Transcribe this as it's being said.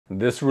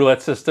This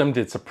roulette system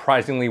did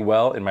surprisingly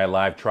well in my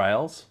live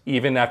trials.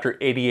 Even after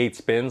 88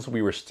 spins,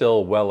 we were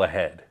still well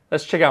ahead.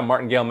 Let's check out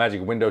Martingale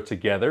Magic Window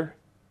together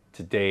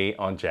today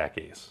on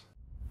JackAce.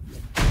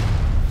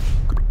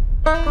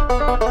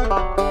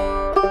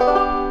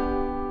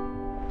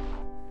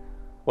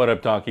 What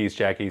up, donkeys?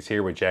 JackAce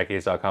here with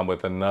JackAce.com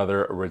with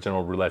another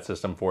original roulette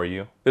system for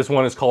you. This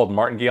one is called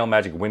Martingale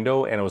Magic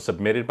Window and it was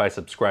submitted by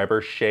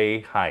subscriber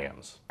Shay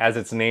Hyams. As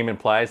its name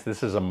implies,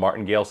 this is a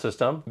martingale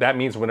system. That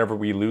means whenever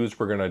we lose,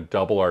 we're gonna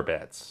double our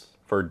bets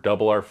for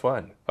double our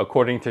fun.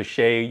 According to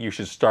Shay, you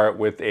should start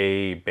with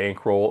a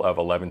bankroll of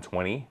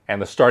 $11.20, and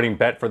the starting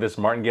bet for this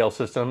martingale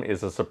system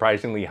is a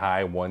surprisingly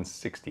high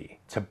 $160.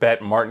 To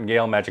bet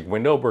Martingale Magic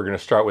Window, we're gonna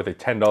start with a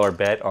 $10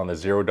 bet on the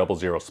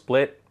 000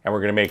 split, and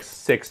we're gonna make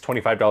 6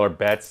 $25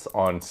 bets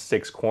on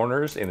 6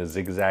 corners in a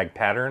zigzag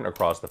pattern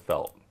across the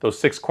felt. Those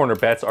 6 corner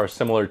bets are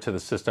similar to the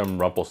system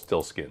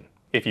Rumpelstiltskin.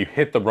 If you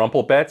hit the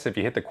rumple bets, if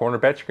you hit the corner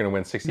bets, you're gonna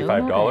win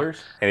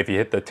 $65, and if you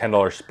hit the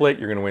 $10 split,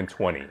 you're gonna win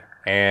 $20.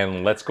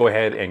 And let's go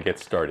ahead and get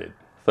started.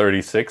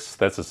 36,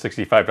 that's a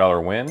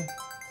 $65 win.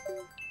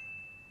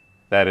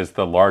 That is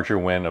the larger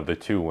win of the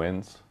 2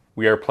 wins.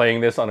 We are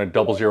playing this on a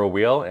 00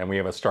 wheel and we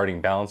have a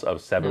starting balance of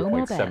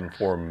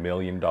 $7.74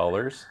 million.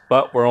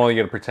 But we're only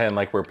gonna pretend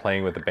like we're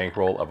playing with a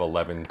bankroll of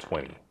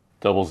 $11.20.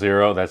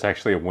 00, that's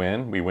actually a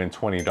win. We win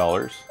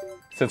 $20.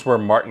 Since we're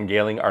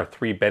martingaling, our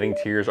 3 betting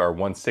tiers are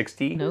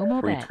 $160,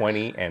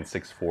 $320, and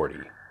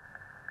 $640.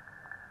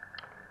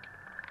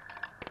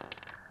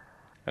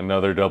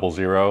 Another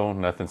 00,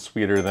 nothing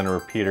sweeter than a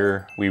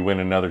repeater. We win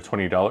another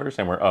 $20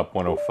 and we're up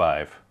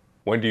 $105.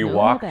 When do you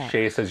walk?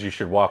 Shay says you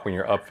should walk when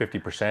you're up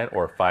 50%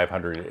 or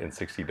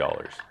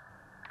 $560.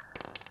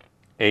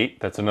 8,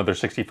 that's another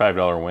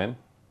 $65 win.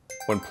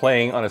 When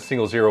playing on a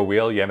single 0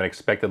 wheel, you have an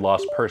expected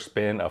loss per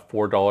spin of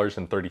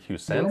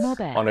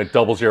 $4.32. On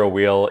a 00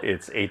 wheel,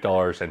 it's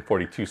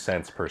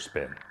 $8.42 per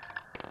spin.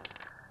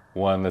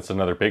 1, that's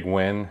another big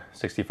win,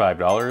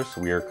 $65.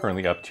 We are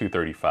currently up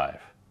 $235.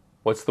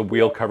 What's the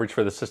wheel coverage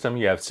for the system?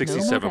 You have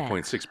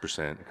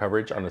 67.6%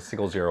 coverage on a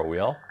single 0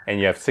 wheel, and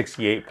you have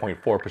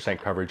 68.4%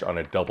 coverage on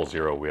a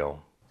 00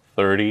 wheel.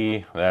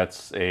 30,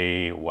 that's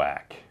a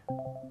whack.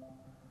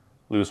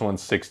 Lose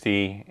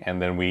 160,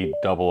 and then we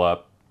double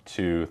up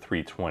to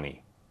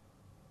 320.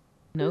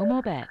 No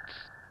more bets.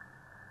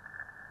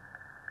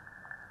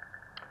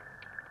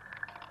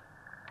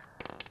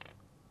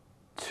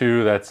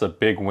 2, that's a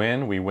big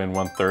win. We win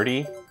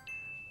 130.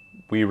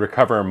 We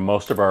recover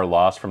most of our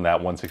loss from that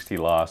 160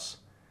 loss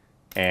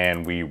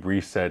and we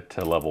reset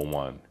to level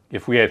 1.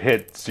 If we had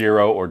hit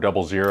 0 or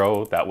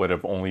 00, that would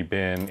have only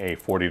been a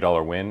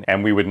 $40 win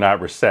and we would not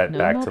reset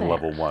back to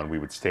level 1. We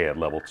would stay at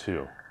level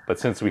 2.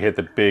 But since we hit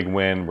the big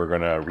win, we're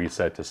gonna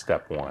reset to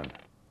step 1.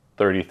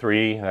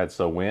 33, that's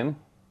a win.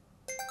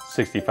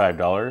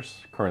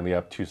 $65, currently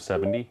up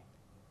 $270.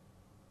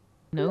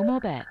 No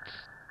more bets.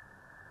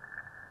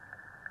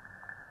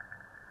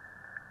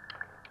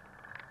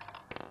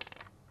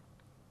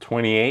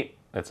 28,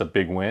 that's a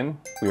big win.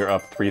 We are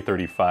up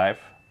 $335.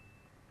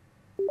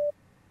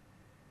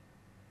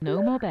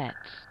 No more bets.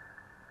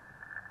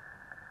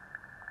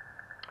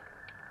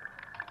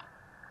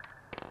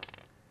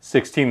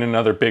 16,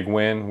 another big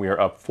win. We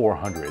are up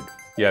 $400.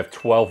 You have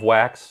 12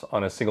 whacks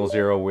on a single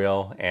 0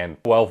 wheel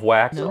and 12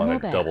 whacks on a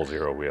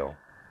 00 wheel.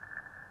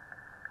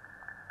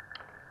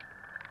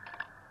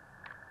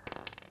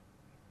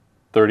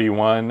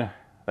 31,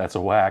 that's a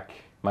whack.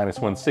 Minus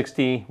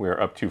 160, we are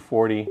up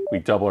 240. We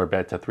double our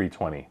bet to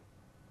 320.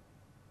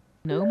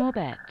 No more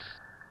bets.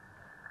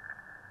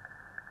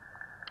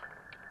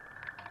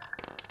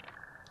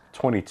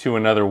 22,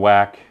 another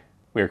whack.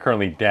 We are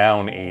currently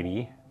down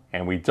 80,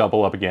 and we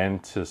double up again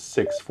to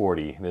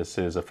 640. This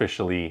is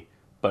officially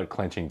butt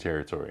clenching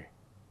territory.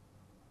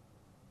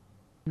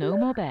 No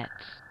more bets.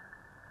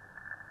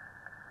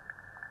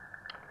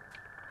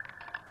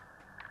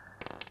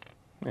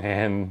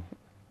 And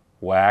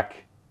whack.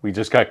 We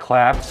just got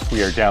clapped.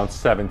 We are down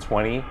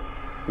 720.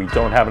 We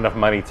don't have enough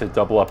money to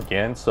double up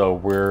again, so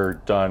we're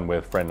done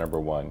with friend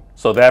number 1.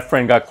 So that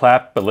friend got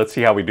clapped, but let's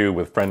see how we do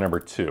with friend number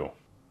 2.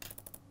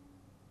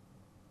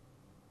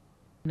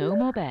 No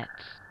more bets.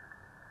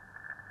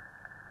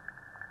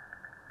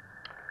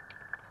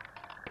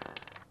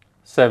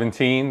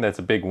 17, that's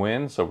a big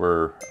win, so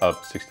we're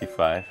up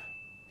 65.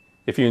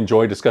 If you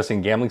enjoy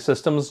discussing gambling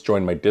systems,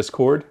 join my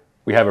Discord.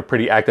 We have a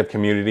pretty active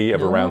community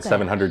of around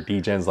 700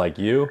 degens like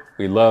you.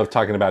 We love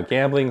talking about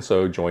gambling,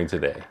 so join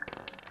today.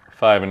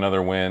 5,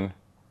 another win.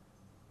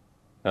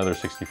 Another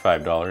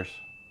 $65.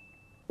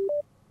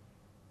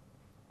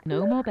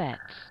 No more bets.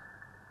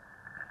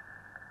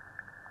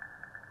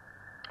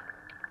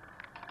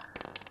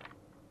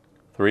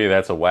 3,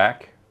 that's a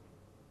whack.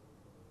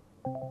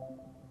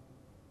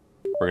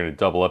 We're gonna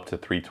double up to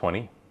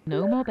 320.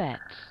 No more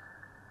bets.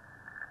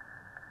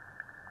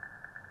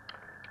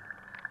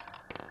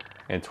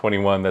 And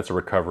 21, that's a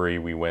recovery.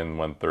 We win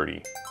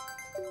 130.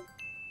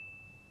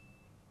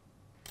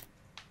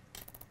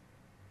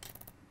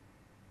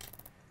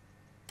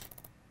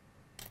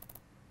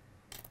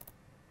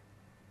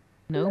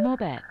 No more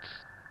bets.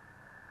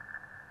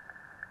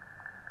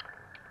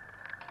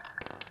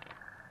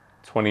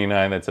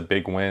 29, that's a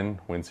big win,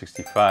 win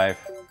 65.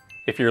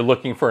 If you're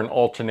looking for an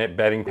alternate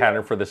betting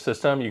pattern for the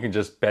system, you can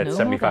just bet No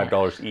more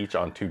 $75 each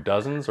on 2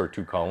 dozens or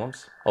 2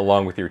 columns,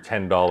 along with your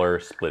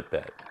 $10 split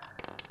bet.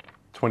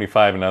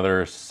 25,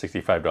 another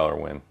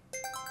 $65 win.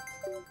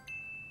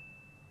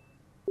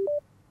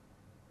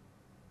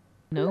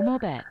 No more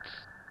bets.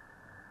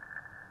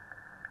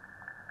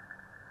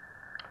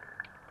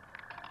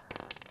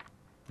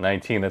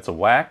 19, that's a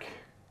whack.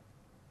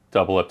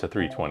 Double up to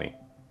 320.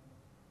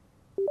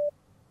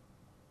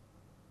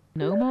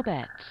 No more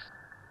bets.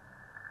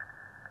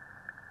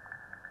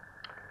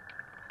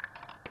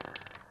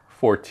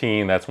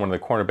 14, that's one of the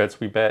corner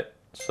bets we bet,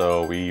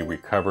 so we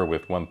recover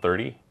with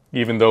 130.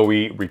 Even though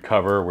we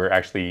recover, we're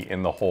actually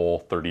in the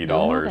hole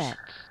 $30 bets.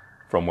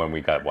 from when we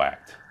got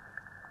whacked.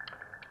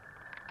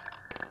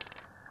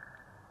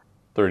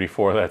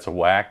 34, that's a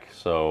whack,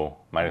 so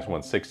minus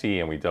 160,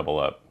 and we double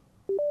up.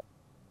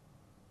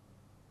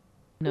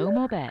 No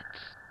more bets.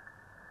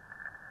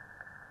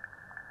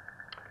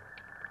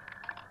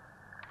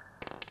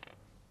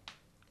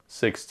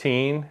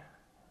 16,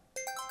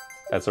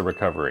 that's a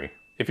recovery.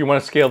 If you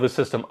want to scale the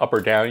system up or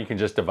down, you can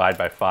just divide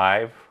by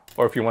 5.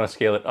 Or if you want to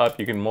scale it up,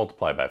 you can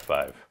multiply by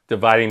 5.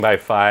 Dividing by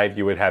 5,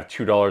 you would have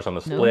 $2 on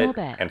the split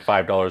and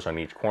 $5 on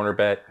each corner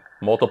bet.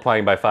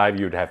 Multiplying by 5,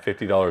 you would have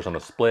 $50 on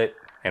the split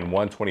and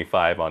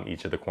 $125 on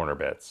each of the corner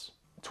bets.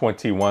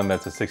 21,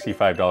 that's a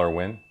 $65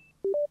 win.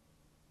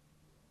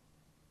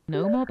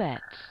 No more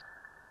bets.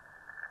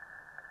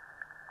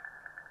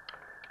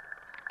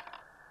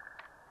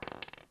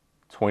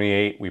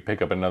 28, we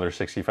pick up another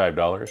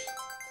 $65.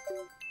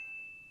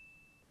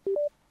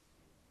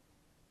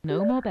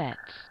 No more bets.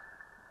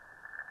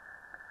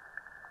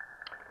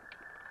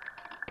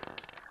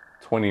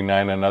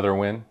 29, another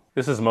win.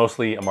 This is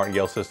mostly a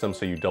Martingale system,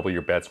 so you double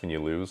your bets when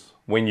you lose.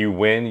 When you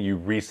win, you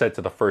reset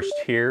to the first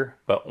tier,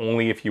 but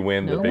only if you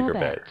win the bigger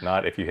bet,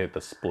 not if you hit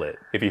the split.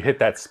 If you hit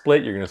that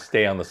split, you're going to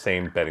stay on the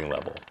same betting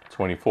level.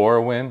 24,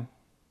 a win.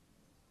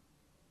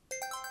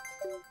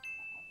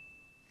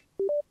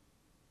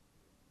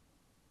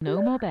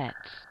 No more bets.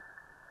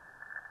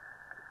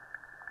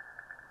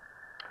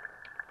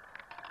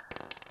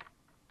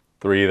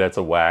 3, that's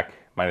a whack,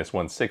 minus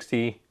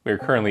 160. We're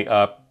currently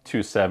up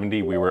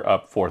 270. We were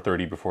up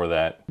 430 before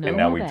that. And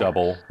now we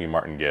double, we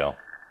Martingale.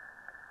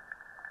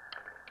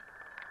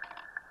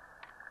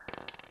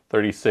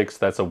 36,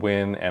 that's a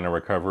win and a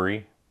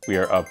recovery. We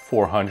are up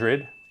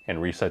 400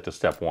 and reset to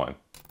step 1.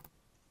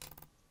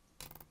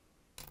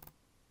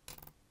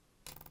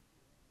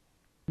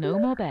 No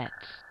more bets.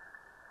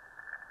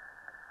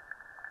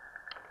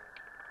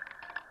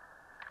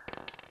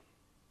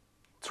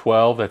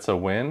 12, that's a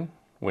win.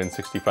 Win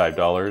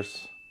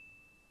 $65.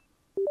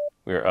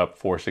 We're up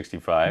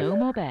 $465. No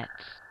more bets.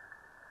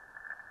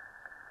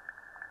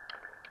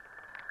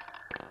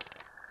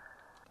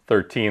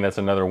 13, that's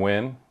another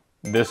win.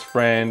 This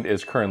friend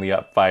is currently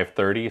up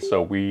 530,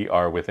 so we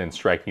are within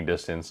striking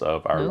distance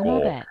of our No goal.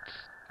 more bets.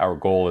 Our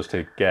goal is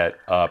to get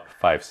up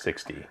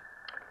 560.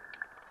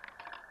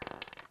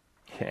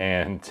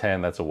 And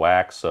 10, that's a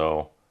whack,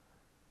 so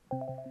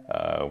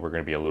we're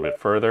going to be a little bit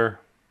further.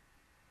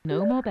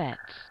 No more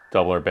bets.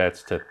 Double our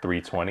bets to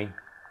 320.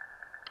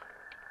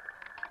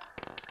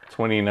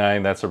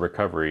 29, that's a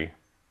recovery.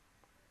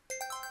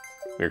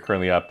 We're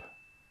currently up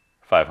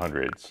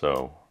 500,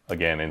 so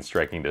again in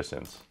striking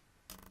distance.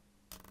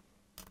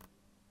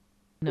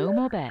 No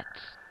more bets.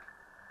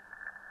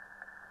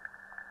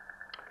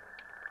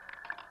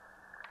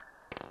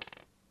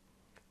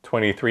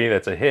 23,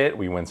 that's a hit.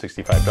 We win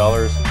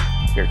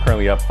 $65. We're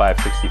currently up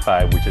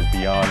 565, which is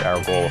beyond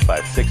our goal of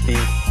 560.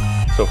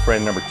 So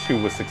friend number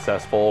 2 was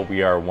successful.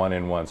 We are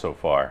 1-1 so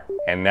far.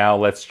 And now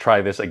let's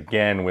try this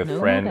again with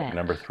friend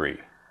number 3.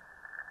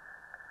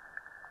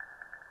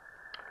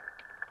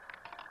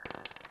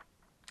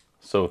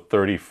 So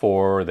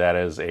 34, that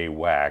is a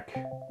whack.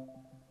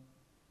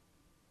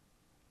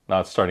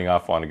 Not starting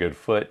off on a good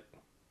foot.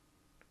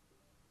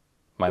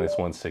 Minus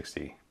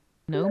 160.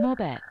 No more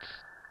bets.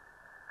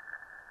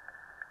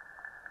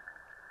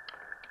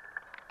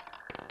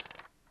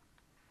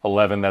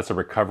 11, that's a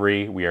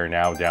recovery. We are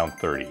now down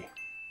 30.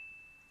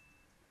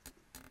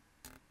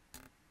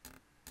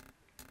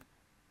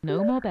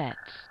 No more bets.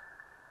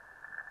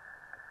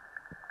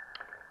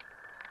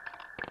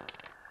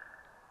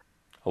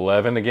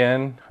 11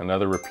 again,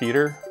 another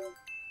repeater.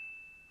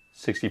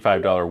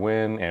 $65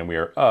 win, and we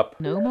are up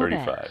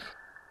 35.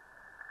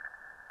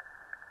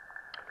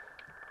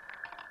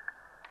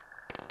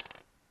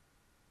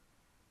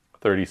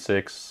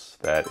 36,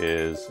 that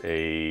is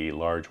a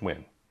large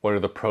win. What are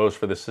the pros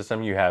for the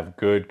system? You have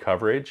good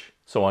coverage.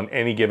 So on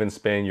any given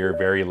spin, you're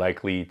very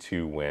likely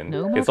to win.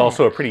 It's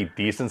also a pretty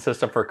decent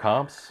system for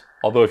comps.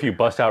 Although if you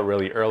bust out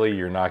really early,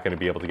 you're not going to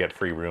be able to get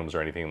free rooms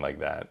or anything like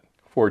that.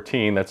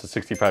 14, that's a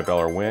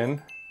 $65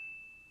 win.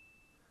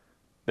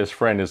 This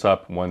friend is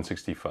up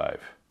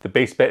 165. The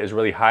base bet is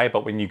really high,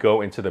 but when you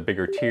go into the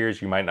bigger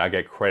tiers, you might not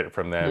get credit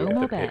from them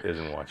if the pit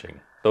isn't watching.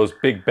 Those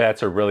big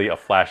bets are really a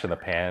flash in the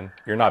pan.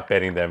 You're not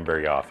betting them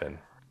very often.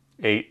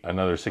 8,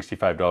 another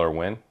 $65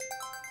 win.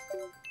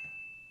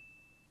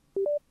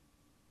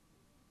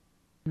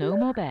 No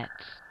more bets.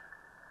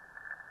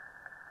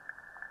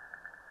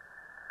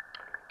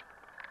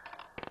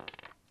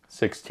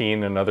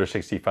 16, another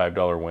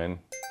 $65 win.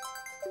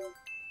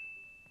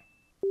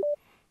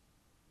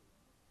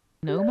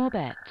 No more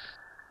bets.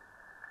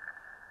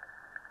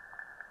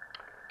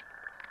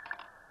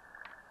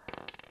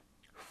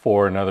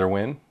 4, another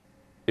win.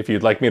 If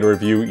you'd like me to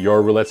review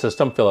your roulette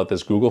system, fill out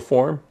this Google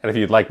form. And if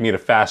you'd like me to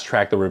fast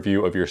track the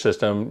review of your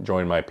system,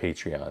 join my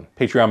Patreon.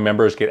 Patreon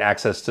members get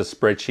access to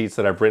spreadsheets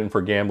that I've written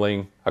for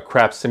gambling, a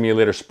craps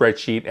simulator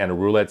spreadsheet, and a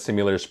roulette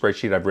simulator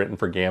spreadsheet I've written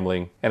for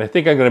gambling. And I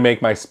think I'm gonna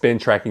make my spin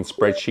tracking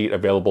spreadsheet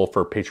available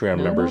for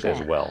Patreon members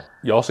as well.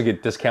 You also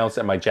get discounts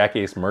at my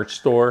JackAce merch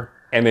store.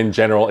 And in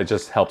general, it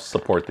just helps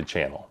support the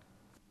channel.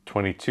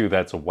 22,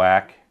 that's a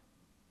whack.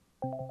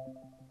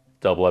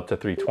 Double up to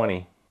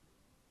 320.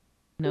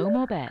 No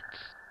more bets.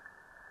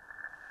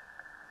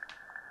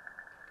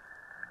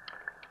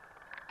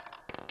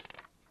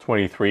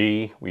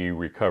 23, we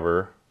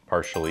recover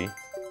partially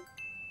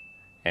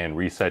and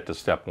reset to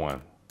step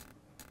 1.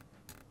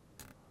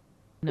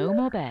 No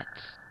more bets.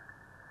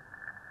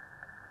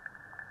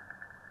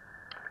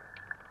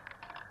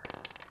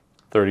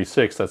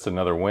 36, that's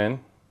another win.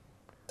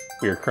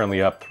 We are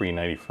currently up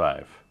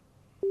 395.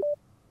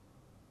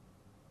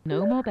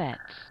 No more bets.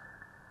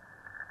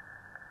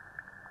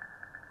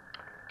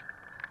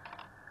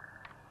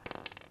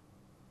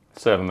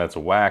 7, that's a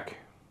whack.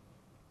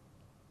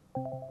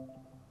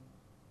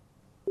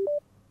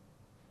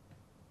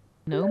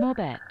 No more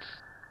bets.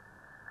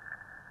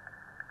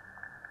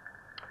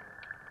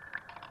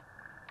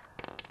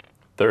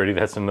 30,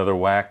 that's another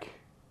whack.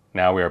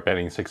 Now we are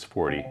betting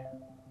 640.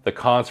 The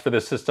cons for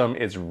this system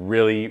is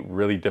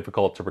really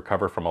difficult to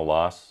recover from a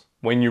loss.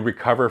 When you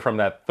recover from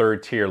that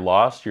third tier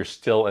loss, you're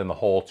still in the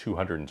hole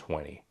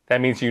 220. That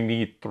means you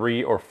need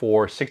 3 or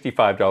 4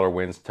 $65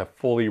 wins to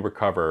fully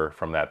recover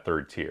from that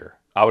third tier.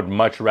 I would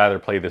much rather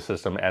play the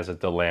system as a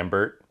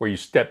DeLambert, where you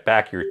step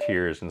back your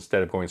tiers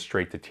instead of going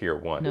straight to tier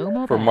 1. No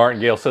more For bets.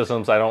 Martingale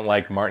systems, I don't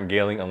like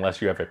martingaleing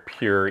unless you have a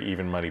pure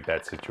even money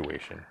bet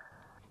situation.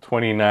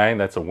 29,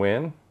 that's a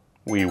win.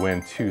 We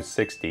win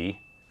 260.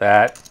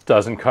 That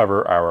doesn't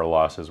cover our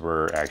losses.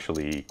 We're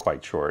actually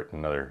quite short,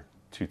 another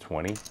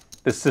 220.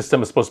 This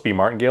system is supposed to be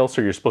martingale,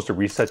 so you're supposed to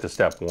reset to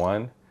step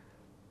 1.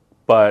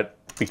 But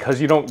because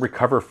you don't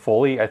recover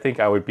fully, I think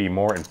I would be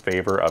more in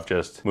favor of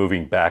just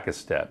moving back a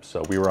step.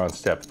 So we were on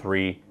step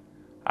 3.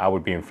 I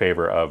would be in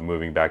favor of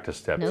moving back to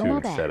step 2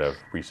 instead of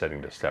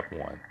resetting to step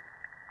 1.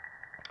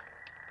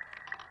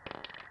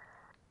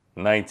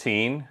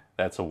 19,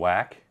 that's a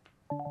whack.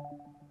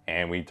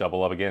 And we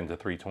double up again to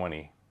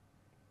 320.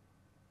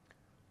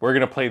 We're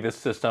gonna play this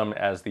system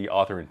as the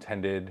author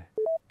intended,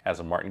 as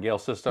a martingale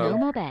system. No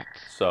more bets.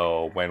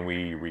 So when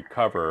we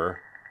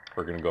recover,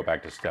 we're gonna go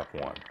back to step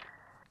 1.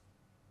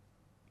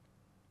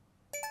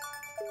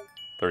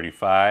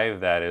 35,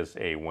 that is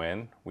a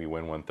win. We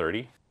win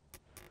 130.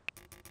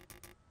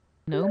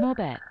 No more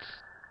bets.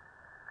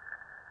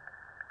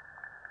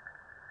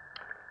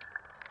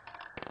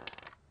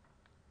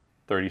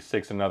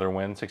 36, another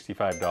win,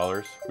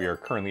 $65. We are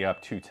currently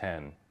up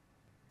 210.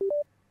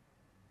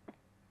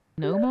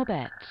 No more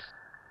bets.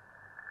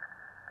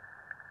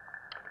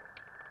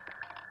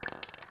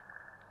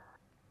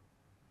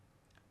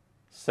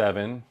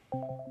 7,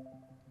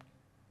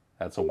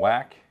 that's a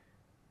whack.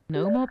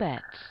 No more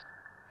bets.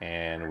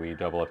 And we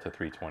double up to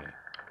 320.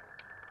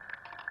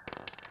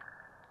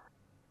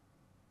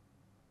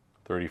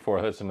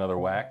 34, that's another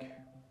whack.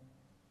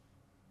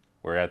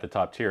 We're at the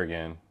top tier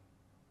again.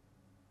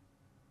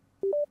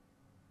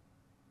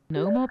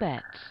 No more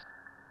bets.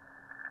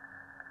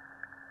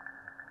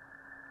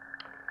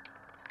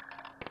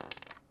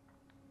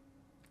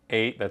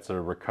 8, that's a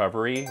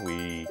recovery.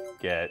 We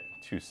get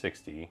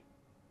 260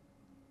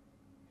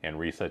 and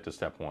reset to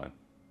step 1.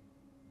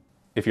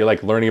 If you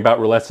like learning about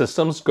roulette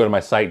systems, go to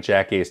my site,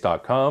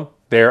 JackAce.com.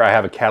 There I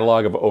have a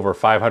catalog of over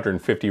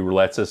 550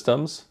 roulette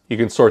systems. You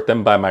can sort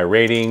them by my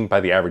rating, by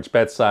the average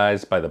bet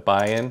size, by the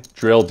buy-in,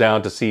 drill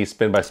down to see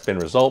spin-by-spin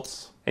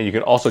results. And you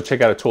can also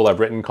check out a tool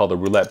I've written called the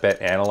Roulette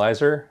Bet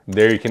Analyzer.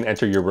 There you can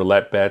enter your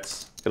roulette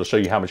bets. It'll show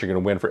you how much you're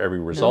gonna win for every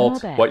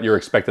result, what your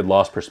expected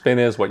loss per spin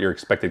is, what your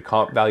expected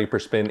comp value per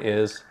spin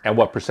is, and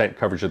what percent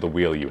coverage of the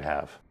wheel you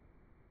have.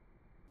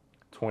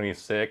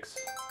 26.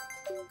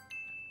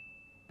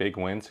 Big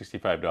win,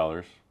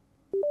 $65.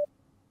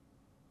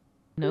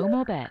 No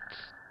more bets.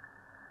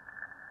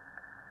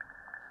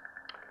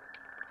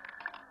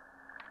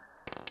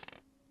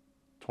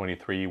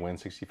 23, win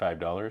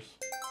 $65.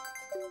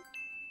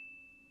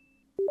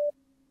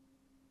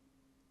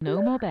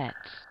 No more bets.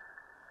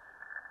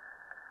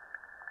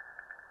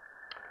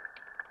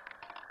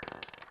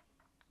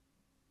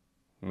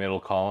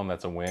 'Middle column,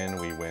 that's a win.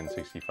 We win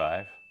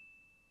 65.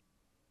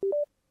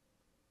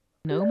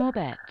 No more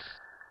bets.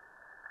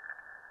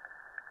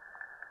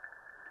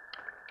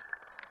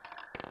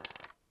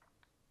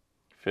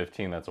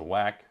 15, that's a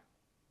whack.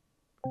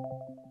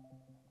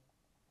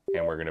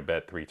 And we're gonna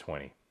bet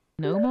 320.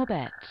 No more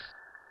bets.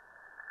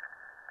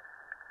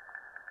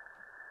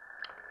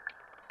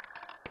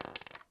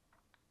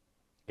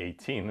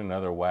 18,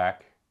 another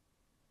whack.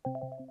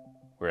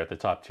 We're at the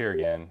top tier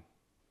again.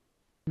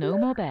 No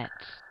more bets.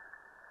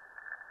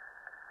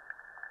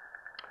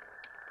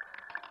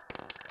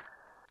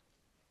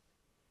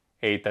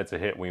 8, that's a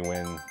hit, we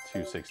win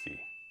 260.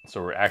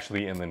 So we're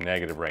actually in the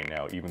negative right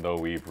now, even though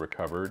we've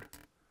recovered.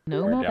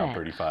 No we're more down bets.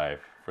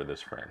 35 for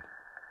this friend.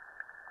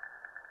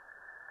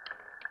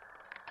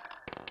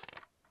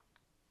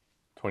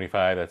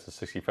 25, that's a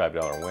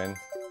 $65 win.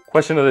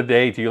 Question of the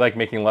day, do you like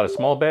making a lot of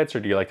small bets, or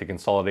do you like to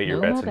consolidate your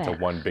No bets more into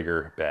bets. one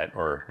bigger bet,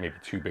 or maybe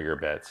 2 bigger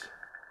bets?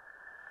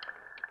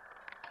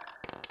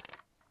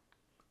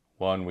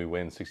 1, we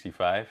win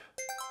 65.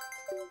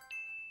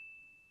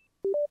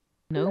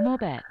 No more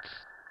bets.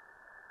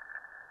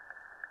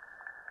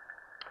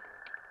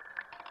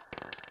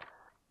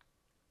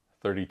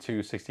 32,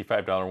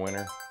 $65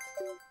 winner.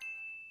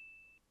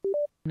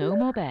 No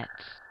more bets.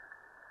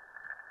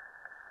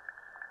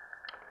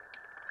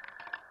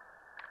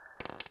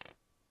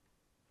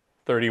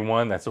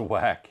 31, that's a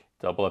whack.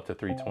 Double up to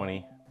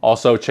 320.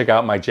 Also, check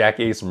out my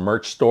JackAce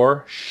merch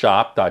store,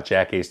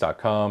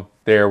 shop.jackace.com.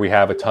 There we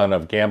have a ton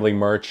of gambling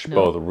merch,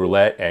 both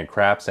roulette and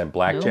craps and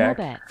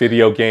blackjack,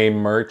 video game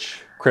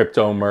merch,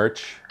 crypto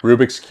merch,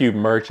 Rubik's Cube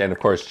merch, and of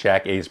course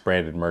JackAce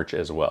branded merch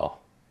as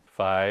well.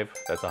 5,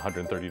 that's a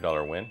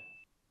 $130 win.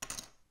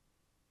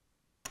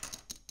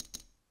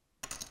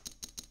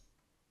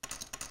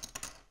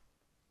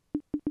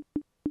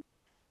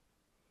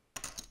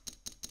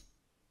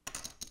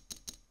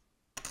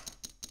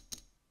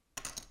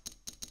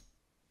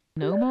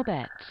 No more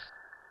bets.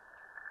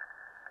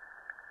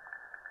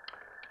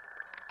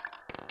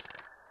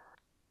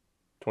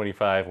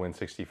 25, win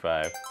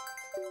 65.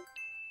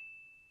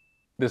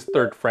 This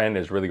third friend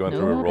is really going No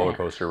through a more roller bets.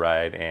 coaster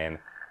ride, and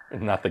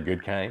not the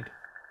good kind.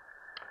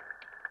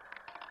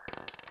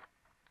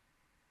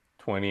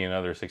 20,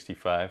 another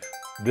 65.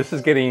 This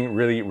is getting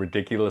really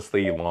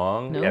ridiculously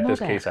long. No At more this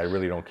case, bets. I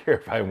really don't care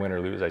if I win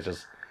or lose. I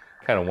just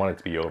kind of want it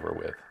to be over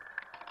with.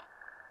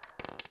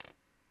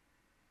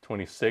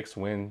 26,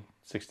 win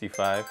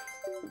 65.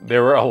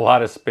 There were a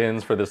lot of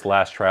spins for this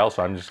last trial,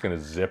 so I'm just going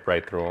to zip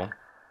right through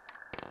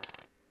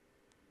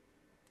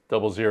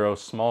them. 00,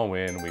 small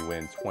win, we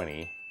win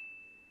 20.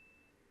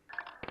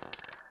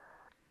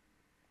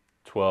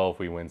 12,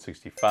 we win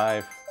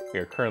 65. We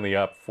are currently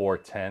up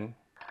 410.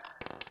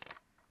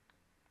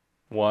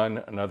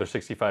 1, another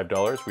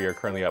 $65. We are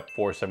currently up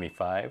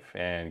 475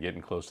 and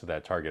getting close to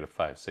that target of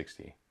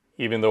 560.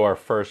 Even though our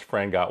first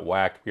friend got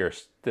whacked, we are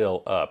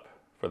still up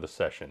for the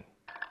session.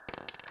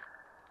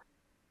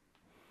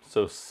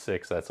 So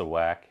 6, that's a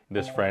whack.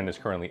 This friend is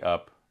currently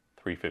up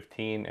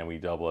 315 and we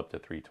double up to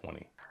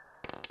 320.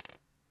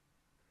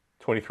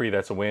 23,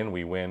 that's a win.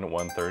 We win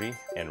 130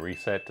 and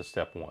reset to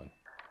step 1.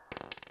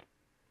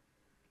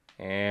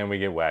 And we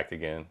get whacked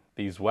again.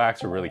 These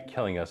whacks are really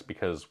killing us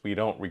because we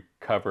don't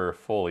recover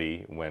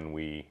fully when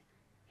we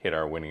hit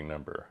our winning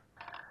number.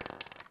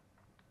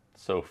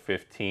 So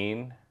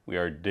 15, we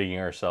are digging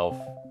ourselves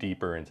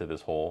deeper into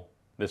this hole.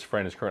 This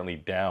friend is currently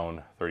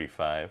down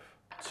 35.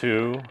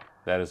 2,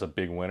 that is a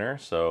big winner,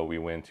 so we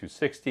win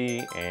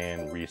 260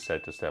 and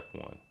reset to step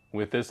 1.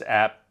 With this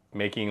app,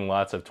 making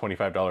lots of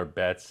 $25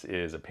 bets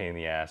is a pain in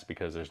the ass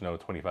because there's no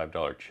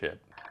 $25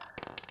 chip.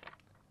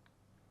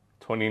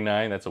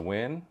 29, that's a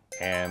win,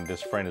 and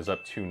this friend is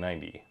up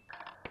 290.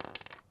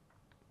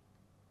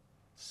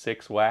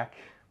 6 whack.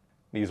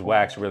 These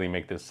whacks really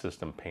make this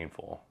system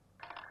painful.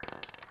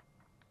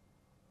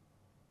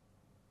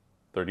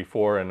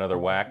 34, another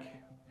whack.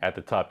 At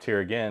the top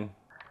tier again.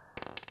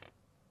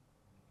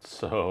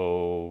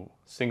 So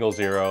single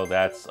 0,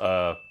 that's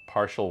a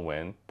partial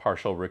win,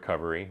 partial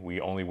recovery.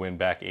 We only win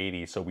back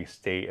 80, so we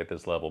stay at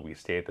this level. We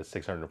stay at the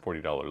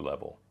 $640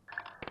 level.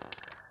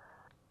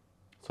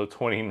 So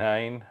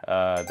 29,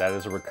 that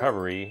is a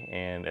recovery,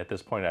 and at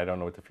this point I don't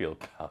know what to feel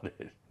about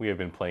it. We have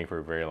been playing for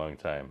a very long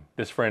time.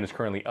 This friend is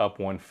currently up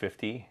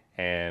 150,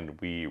 and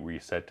we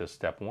reset to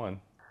step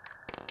 1.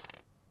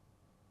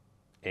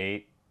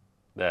 8,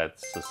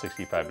 that's a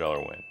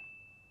 $65 win.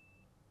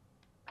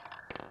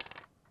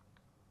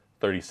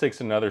 36,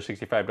 another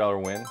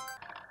 $65 win.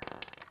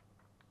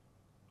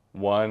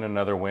 1,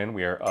 another win.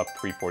 We are up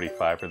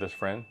 345 for this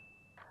friend.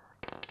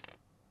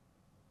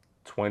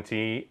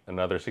 20,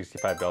 another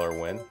 $65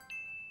 win.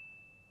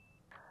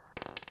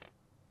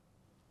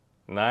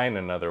 9,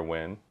 another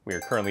win. We are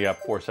currently up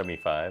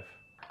 475.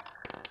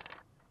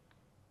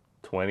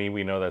 20,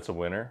 we know that's a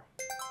winner.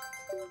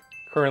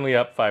 Currently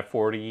up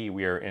 540.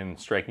 We are in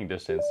striking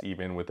distance,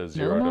 even with a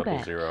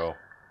 0-0.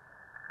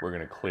 We're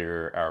going to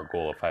clear our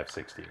goal of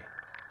 560.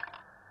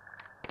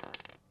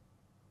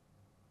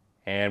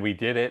 And we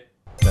did it.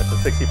 That's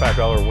a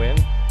 $65 win.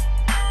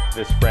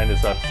 This friend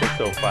is up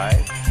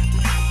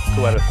 605.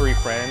 2 out of 3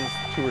 friends,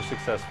 2 were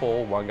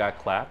successful, 1 got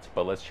clapped.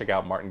 But let's check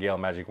out Martingale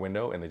Magic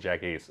Window in the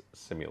JackAce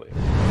simulator.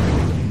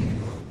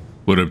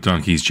 What up,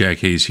 donkeys?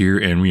 JackAce here,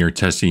 and we are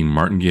testing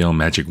Martingale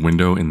Magic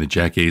Window in the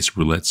JackAce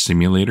Roulette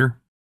Simulator.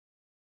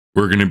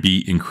 We're going to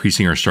be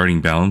increasing our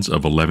starting balance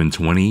of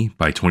 1120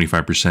 by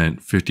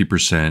 25%,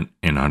 50%,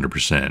 and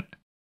 100%.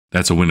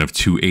 That's a win of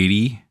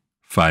 280,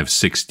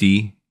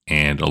 560,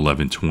 and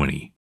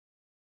 1120.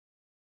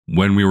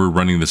 When we were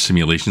running the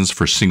simulations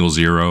for single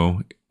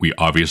zero, we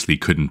obviously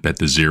couldn't bet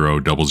the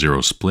 0-double-zero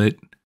split.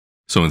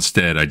 So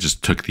instead, I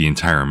just took the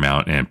entire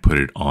amount and put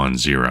it on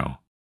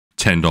zero.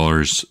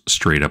 $10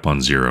 straight up on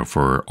zero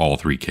for all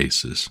three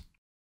cases.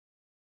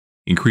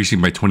 Increasing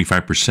by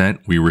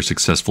 25%, we were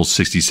successful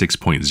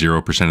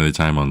 66.0% of the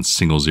time on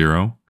single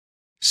zero,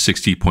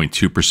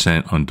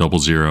 60.2% on double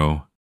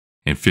zero,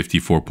 and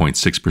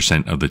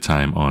 54.6% of the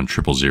time on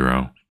triple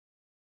zero.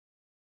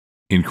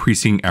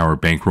 Increasing our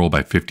bankroll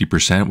by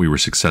 50%, we were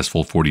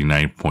successful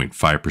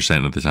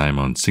 49.5% of the time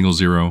on single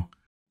zero,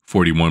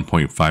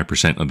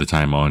 41.5% of the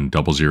time on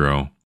double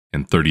zero,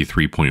 and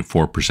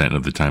 33.4%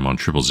 of the time on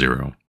triple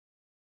zero.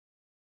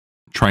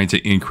 Trying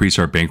to increase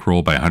our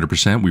bankroll by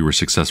 100%, we were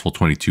successful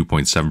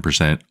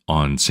 22.7%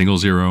 on single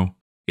zero,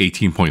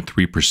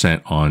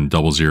 18.3% on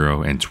double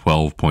zero, and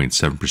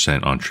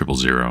 12.7% on triple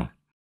zero.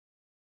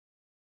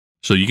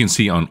 So you can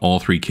see on all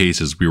three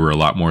cases, we were a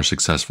lot more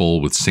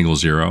successful with single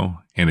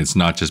zero, and it's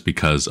not just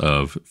because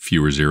of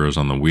fewer zeros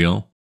on the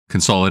wheel.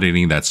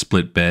 Consolidating that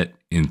split bet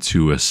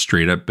into a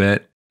straight up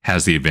bet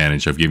has the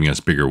advantage of giving us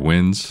bigger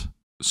wins,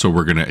 so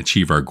we're going to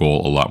achieve our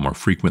goal a lot more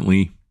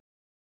frequently.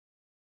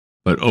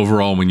 But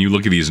overall, when you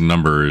look at these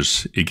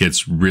numbers, it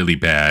gets really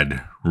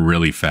bad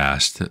really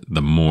fast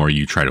the more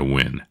you try to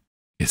win.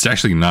 It's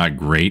actually not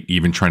great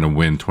even trying to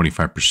win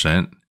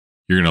 25%.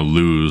 You're going to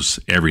lose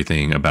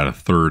everything about a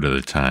third of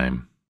the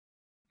time.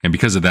 And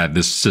because of that,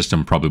 this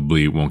system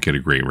probably won't get a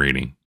great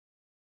rating.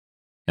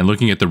 And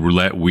looking at the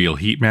roulette wheel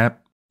heat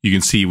map, you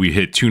can see we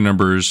hit two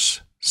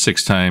numbers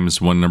 6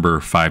 times, one number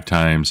 5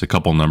 times, a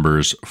couple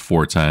numbers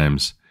 4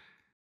 times.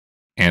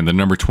 And the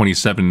number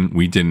 27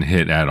 we didn't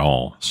hit at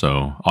all.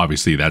 So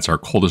obviously that's our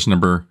coldest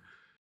number.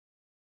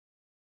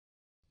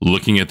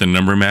 Looking at the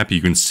number map,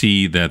 you can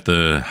see that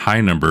the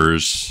high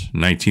numbers,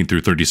 19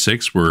 through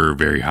 36, were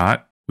very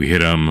hot. We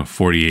hit them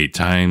 48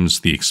 times.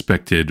 The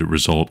expected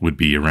result would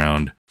be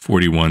around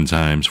 41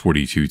 times,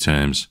 42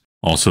 times.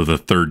 Also, the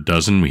third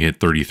dozen, we hit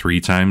 33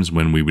 times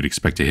when we would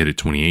expect to hit it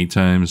 28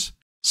 times.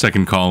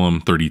 Second column,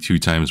 32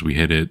 times we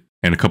hit it.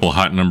 And a couple of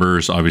hot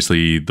numbers,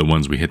 obviously the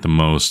ones we hit the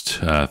most,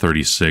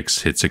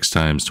 36 hit 6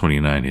 times,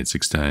 29 hit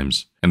 6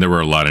 times. And there were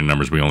a lot of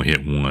numbers we only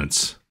hit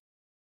once.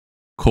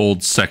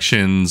 Cold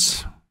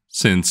sections,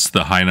 since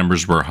the high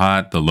numbers were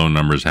hot, the low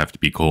numbers have to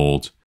be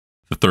cold.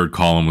 The third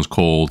column was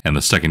cold, and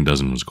the second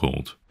dozen was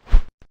cold.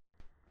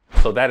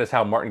 So that is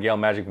how Martingale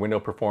Magic Window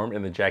performed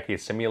in the JackAce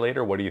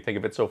simulator. What do you think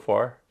of it so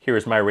far? Here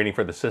is my rating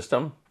for the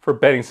system. For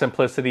betting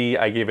simplicity,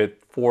 I give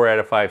it 4 out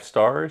of 5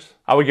 stars.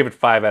 I would give it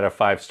 5 out of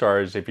 5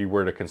 stars if you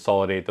were to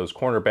consolidate those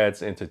corner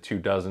bets into 2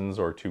 dozens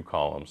or 2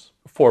 columns.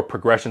 For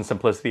progression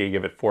simplicity, I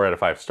give it 4 out of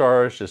 5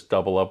 stars. Just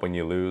double up when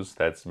you lose.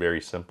 That's very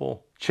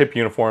simple. Chip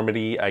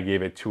uniformity, I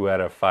gave it 2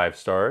 out of 5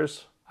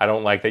 stars. I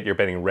don't like that you're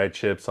betting red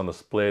chips on the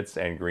splits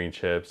and green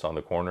chips on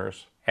the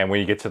corners. And when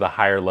you get to the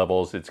higher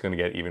levels, it's going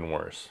to get even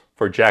worse.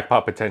 For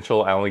jackpot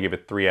potential, I only give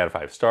it 3 out of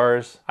 5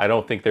 stars. I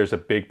don't think there's a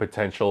big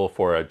potential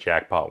for a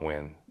jackpot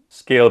win.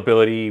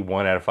 Scalability,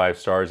 1 out of 5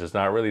 stars, is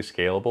not really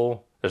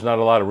scalable. There's not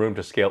a lot of room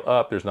to scale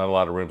up. There's not a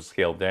lot of room to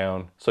scale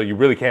down. So you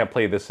really can't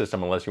play this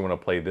system unless you want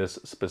to play this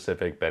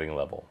specific betting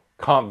level.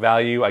 Comp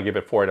value, I give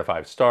it 4 out of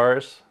 5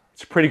 stars.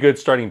 It's a pretty good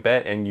starting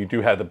bet, and you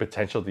do have the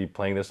potential to be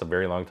playing this a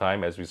very long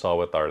time, as we saw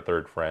with our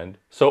third friend.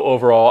 So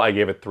overall, I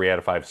gave it 3 out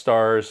of 5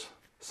 stars.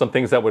 Some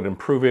things that would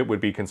improve it would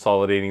be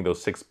consolidating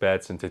those 6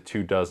 bets into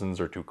 2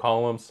 dozens or 2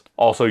 columns.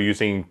 Also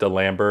using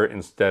DeLambert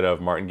instead of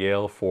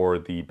Martingale for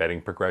the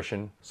betting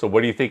progression. So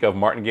what do you think of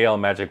Martingale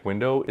Magic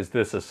Window? Is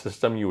this a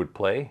system you would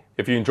play?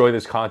 If you enjoy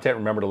this content,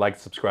 remember to like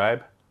and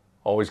subscribe.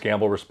 Always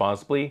gamble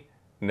responsibly.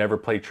 Never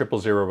play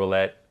 000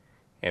 roulette.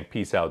 And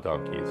peace out,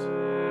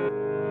 donkeys.